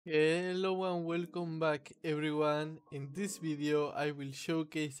Hello and welcome back everyone. In this video I will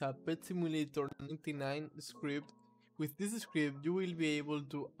showcase a Pet Simulator 99 script. With this script you will be able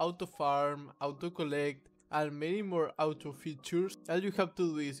to auto farm, auto collect and many more auto features. All you have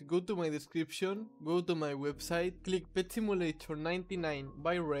to do is go to my description, go to my website, click Pet Simulator 99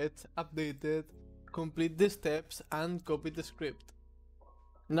 by Redz updated, complete the steps and copy the script.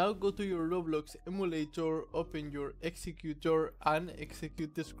 Now go to your Roblox emulator, open your executor and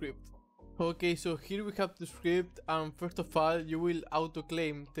execute the script. Okay, so here we have the script, and first of all you will auto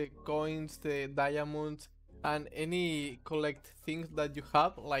claim the coins, the diamonds and any collect things that you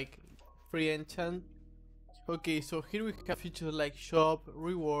have like free enchant. Okay, so here we have features like shop,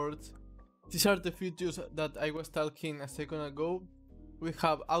 rewards. These are the features that I was talking a second ago. We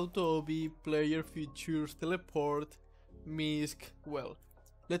have Autoobby, player features, teleport, misc, well.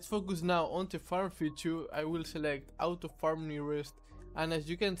 Let's focus now on the farm feature. I will select auto farm nearest, and as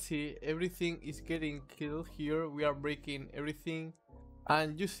you can see everything is getting killed here. We are breaking everything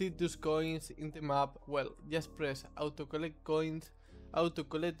and you see those coins in the map. Well, just press auto collect coins, auto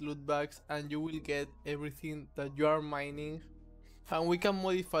collect loot bags and you will get everything that you are mining. And we can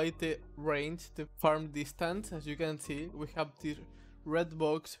modify the range, the farm distance. As you can see we have this red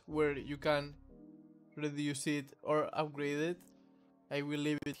box where you can reduce it or upgrade it. I will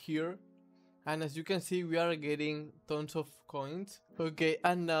leave it here, and as you can see we are getting tons of coins. Okay,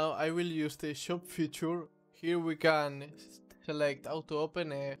 and now I will use the shop feature. Here we can select auto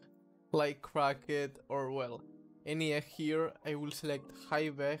open egg, like crack it, or well, any egg here. I will select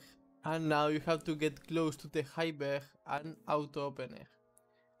hive egg, and now you have to get close to the hive egg and auto open egg,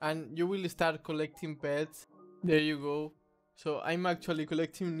 and you will start collecting pets. There you go. So I'm actually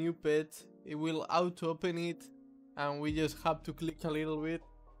collecting new pets. It will auto open it and we just have to click a little bit.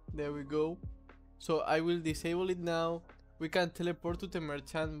 There we go. So I will disable it now. We can teleport to the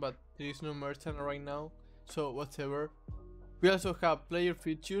merchant, but there is no merchant right now, so whatever. We also have player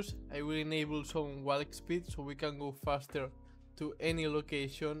features. I will enable some walk speed so we can go faster to any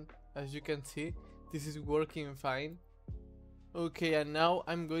location. As you can see this is working fine. Okay, and now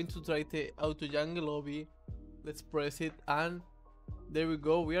I'm going to try the auto jungle lobby. Let's press it and there we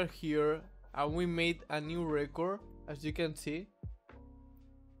go. We are here and we made a new record, as you can see.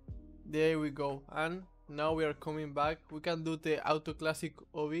 There we go, and now we are coming back. We can do the auto classic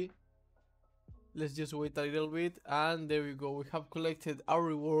obby. Let's just wait a little bit, and there we go. We have collected our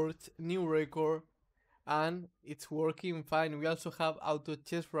rewards, new record, and it's working fine. We also have auto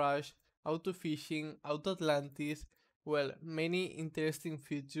chest rush, auto fishing, Autoatlantis. Well, many interesting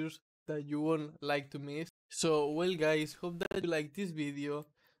features that you won't like to miss. So well guys, hope that you like this video.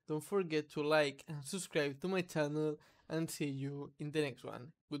 Don't forget to like and subscribe to my channel, and see you in the next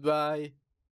one. Goodbye.